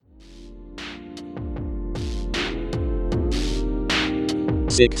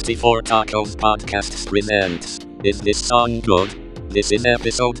64 Tacos Podcasts presents Is This Song Good? This is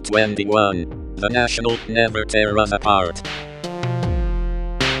episode 21. The National Never Tear Us Apart.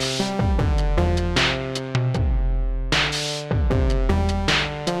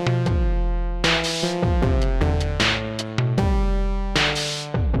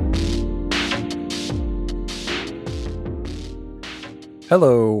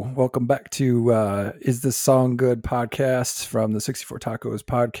 Hello, welcome back to Is This Song Good podcast from the 64 Tacos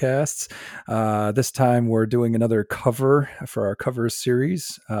podcasts. This time we're doing another cover for our covers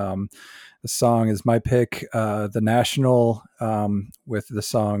series. The song is my pick, The National, with the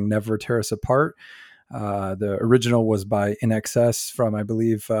song Never Tear Us Apart. The original was by INXS from, I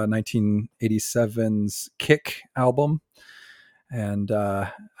believe, 1987's Kick album. And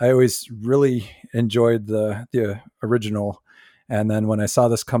I always really enjoyed the original. And then when I saw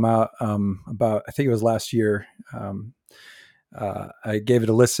this come out I think it was last year, I gave it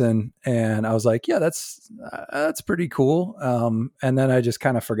a listen and I was like, yeah, that's pretty cool. And then I just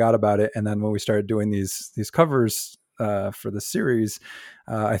kind of forgot about it. And then when we started doing these covers for the series,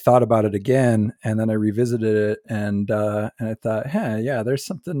 I thought about it again, and then I revisited it, and I thought, hey, yeah, there's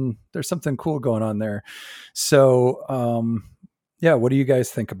something cool going on there. So yeah, what do you guys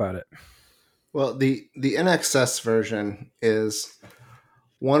think about it? Well, the INXS version is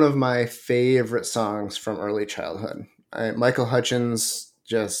one of my favorite songs from early childhood. Michael Hutchence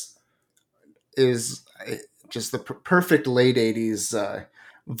is the perfect late 80s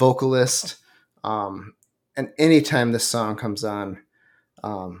vocalist. And anytime this song comes on,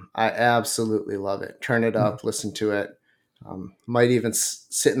 I absolutely love it. Turn it up, listen to it. Might even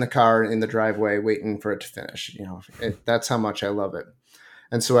sit in the car in the driveway waiting for it to finish. That's how much I love it.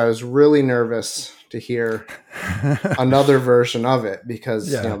 And so I was really nervous to hear another version of it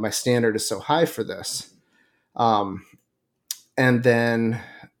because my standard is so high for this. And then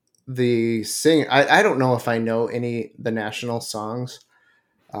the singer, I don't know if I know the National songs.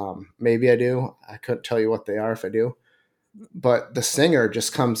 Maybe I do. I couldn't tell you what they are if I do. But the singer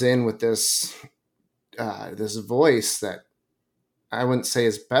just comes in with this voice that I wouldn't say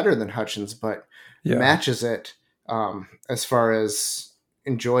is better than Hutchins, but matches it as far as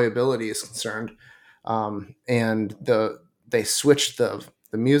enjoyability is concerned. And they switched the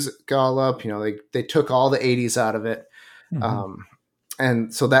music all up. They took all the 80s out of it. Mm-hmm.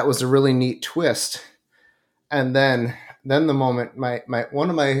 And so that was a really neat twist. And then the moment, my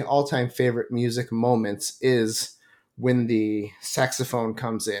one of my all-time favorite music moments is when the saxophone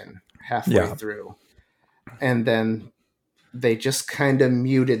comes in halfway through, and then they just kind of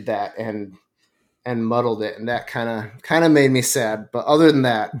muted that and muddled it, and that kind of made me sad. But other than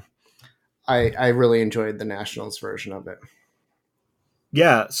that, I really enjoyed the Nationals version of it.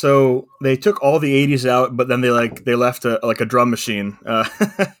 Yeah, so they took all the 80s out, but then they left a drum machine,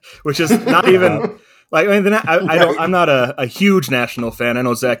 which is not even like, I mean, I'm not a huge National fan. I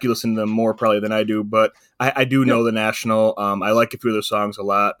know Zach, you listen to them more probably than I do, but I do know the National. I like a few of their songs a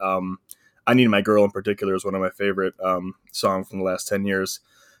lot. I Need My Girl in particular is one of my favorite songs from the last 10 years.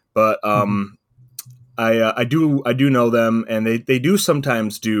 But I do know them, and they do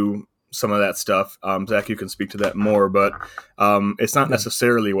sometimes do some of that stuff. Zach, you can speak to that more, but it's not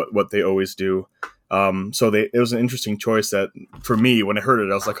necessarily what they always do. So it was an interesting choice that, for me, when I heard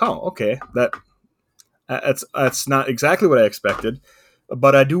it, I was like, oh, okay, that's not exactly what I expected.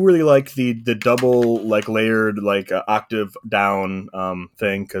 But I do really like the double layered octave down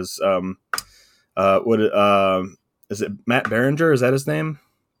thing, because is it Matt Berninger? Is that his name?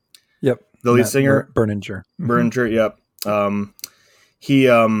 Yep. The lead singer, Berninger. Berninger, yep. He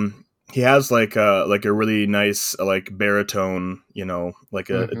has a really nice baritone, a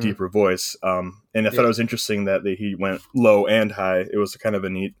deeper voice. And I thought it was interesting that he went low and high. It was kind of a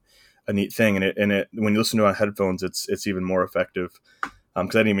neat thing, and it when you listen to it on headphones, it's even more effective.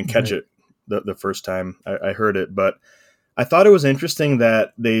 Because I didn't even catch it the first time I heard it, but I thought it was interesting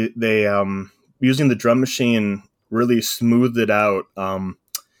that they using the drum machine really smoothed it out.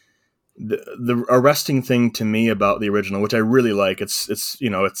 The arresting thing to me about the original, which I really like, I just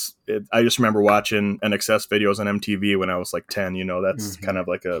remember watching INXS videos on MTV when I was 10. That's kind of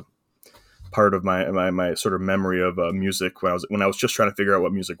like a part of my sort of memory of music when I was just trying to figure out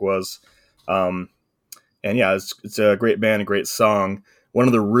what music was. And yeah, it's a great band, a great song. One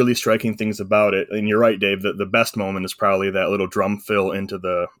of the really striking things about it, and you're right, Dave, the best moment is probably that little drum fill into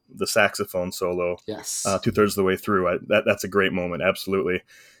the saxophone solo. Yes. 2/3 of the way through. That's a great moment. Absolutely.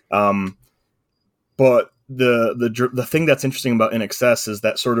 But the thing that's interesting about INXS is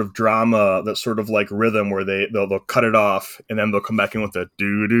that sort of drama, that sort of rhythm where they'll cut it off and then they'll come back in with the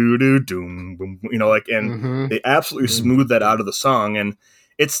do do do doom boom, and they absolutely smooth that out of the song. And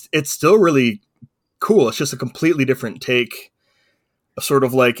it's still really cool. It's just a completely different take, sort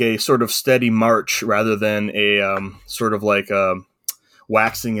of like a sort of steady march rather than a sort of like a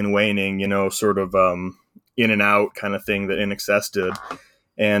waxing and waning, sort of in and out kind of thing that INXS did.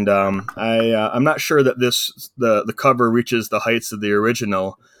 And I'm not sure that the cover reaches the heights of the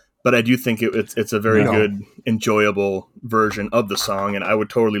original, but I do think it's a very good, enjoyable version of the song, and I would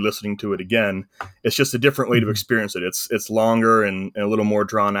totally listening to it again. It's just a different way to experience it. It's longer and a little more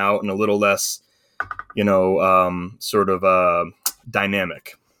drawn out and a little less, sort of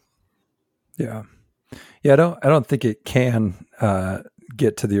dynamic. Yeah. I don't think it can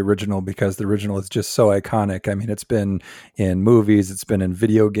get to the original, because the original is just so iconic. I mean, it's been in movies, it's been in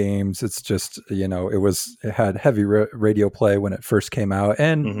video games. It's just, it had heavy radio play when it first came out,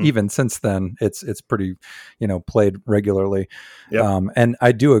 and even since then, it's pretty, played regularly. Yep. And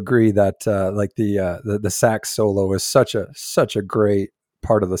I do agree that like the sax solo is such a great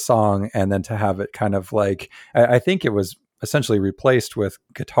part of the song, and then to have it kind of like, I think it was essentially replaced with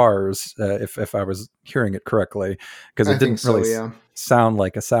guitars, if I was hearing it correctly, because it didn't really sound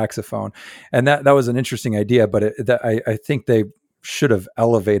like a saxophone. And that was an interesting idea, but I think they should have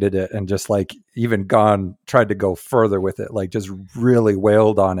elevated it and just like even tried to go further with it, like just really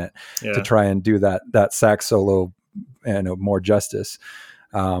wailed on it to try and do that sax solo more justice.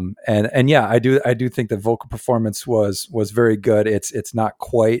 And yeah, I do think the vocal performance was very good. It's not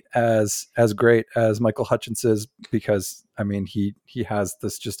quite as great as Michael Hutchinson's, because I mean he has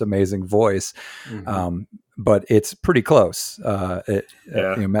this just amazing voice, but it's pretty close.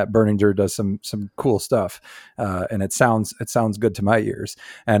 Matt Berninger does some cool stuff, and it sounds good to my ears.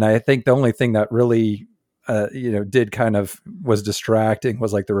 And I think the only thing that really did kind of was distracting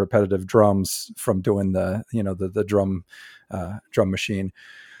was like the repetitive drums from doing the drum machine.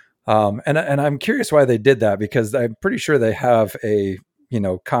 And I'm curious why they did that, because I'm pretty sure they have a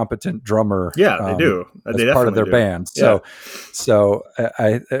competent drummer. Yeah, they do. As part of their band. So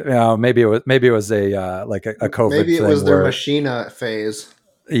I maybe it was a like a COVID. Maybe it was their machina phase.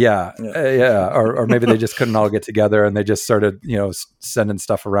 Or maybe they just couldn't all get together and they just started sending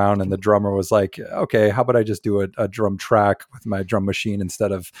stuff around, and the drummer was like, okay, how about I just do a drum track with my drum machine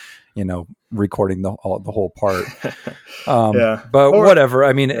instead of recording the whole part. Whatever.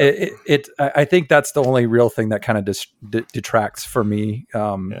 I mean, I think that's the only real thing that kind of detracts for me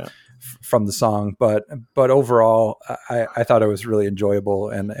from the song, but overall I thought it was really enjoyable,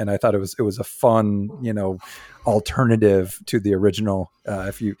 and I thought it was a fun alternative to the original.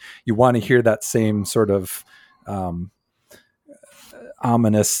 If you want to hear that same sort of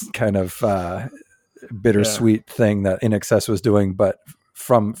ominous kind of bittersweet thing that INXS was doing, but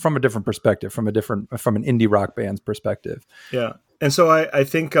from a different perspective, from an indie rock band's perspective. Yeah. And so I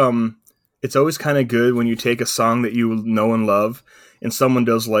think it's always kind of good when you take a song that you know and love and someone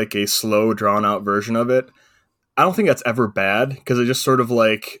does like a slow, drawn out version of it. I don't think that's ever bad, because it just sort of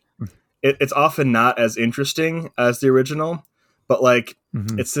like, it's often not as interesting as the original, but like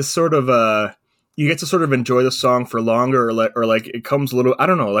it's this sort of you get to sort of enjoy the song for longer, or like it comes a little, I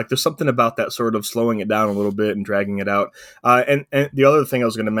don't know, like there's something about that sort of slowing it down a little bit and dragging it out. And the other thing I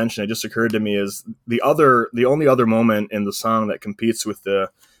was going to mention, it just occurred to me, is the only other moment in the song that competes with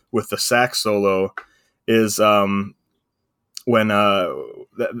the sax solo is when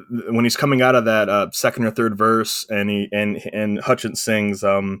he's coming out of that second or third verse, and Hutchins sings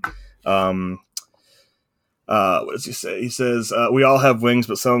what does he say? He says, we all have wings,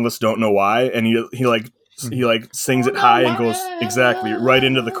 but some of us don't know why. And he sings it high and goes exactly right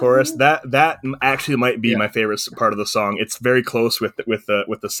into the chorus. That actually might be my favorite part of the song. It's very close with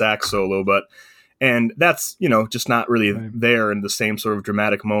the sax solo, and that's, just not really there in the same sort of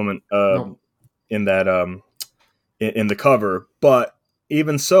dramatic moment in that in the cover. But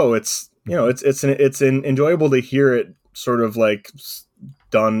even so, it's it's enjoyable to hear it sort of like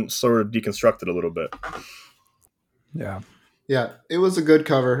done, sort of deconstructed a little bit. Yeah, it was a good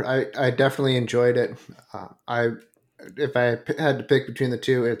cover. I definitely enjoyed it. If I had to pick between the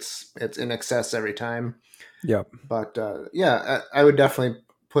two, it's INXS every time. Yeah, but I would definitely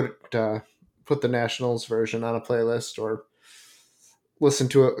put the Nationals version on a playlist, or listen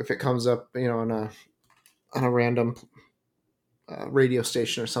to it if it comes up, on a random radio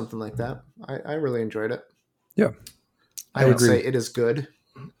station or something like that. I really enjoyed it. Yeah, I would say it is good.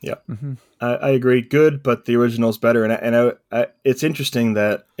 Yeah, I agree. Good, but the original's better. And I it's interesting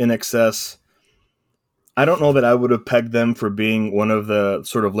that INXS, I don't know that I would have pegged them for being one of the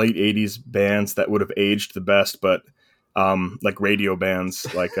sort of late 80s bands that would have aged the best, but like radio bands,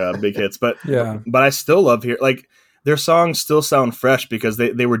 like big hits. But I still love like their songs still sound fresh, because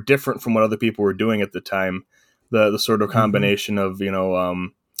they were different from what other people were doing at the time. The sort of combination of,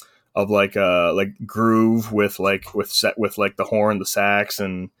 like groove with the horn, the sax,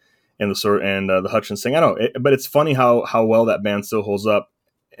 and the Hutchins thing. I don't know, but it's funny how well that band still holds up.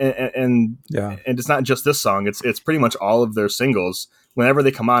 And it's not just this song. It's pretty much all of their singles. Whenever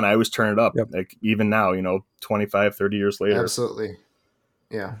they come on, I always turn it up. Yep. Like even now, 25, 30 years later. Absolutely.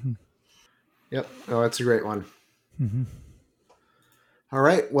 Yeah. Mm-hmm. Yep. Oh, that's a great one. Mm-hmm. All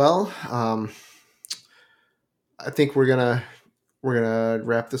right. Well, I think we're gonna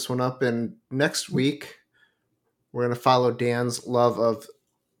wrap this one up, and next week we're gonna follow Dan's love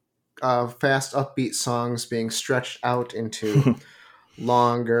of fast, upbeat songs being stretched out into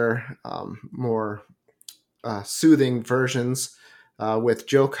longer, more soothing versions, with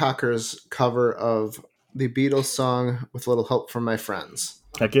Joe Cocker's cover of the Beatles song "With a Little Help from My Friends."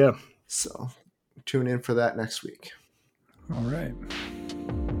 Heck yeah! So tune in for that next week. All right.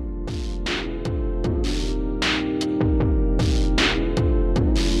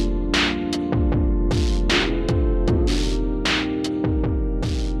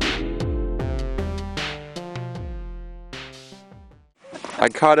 I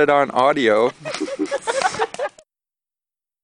caught it on audio.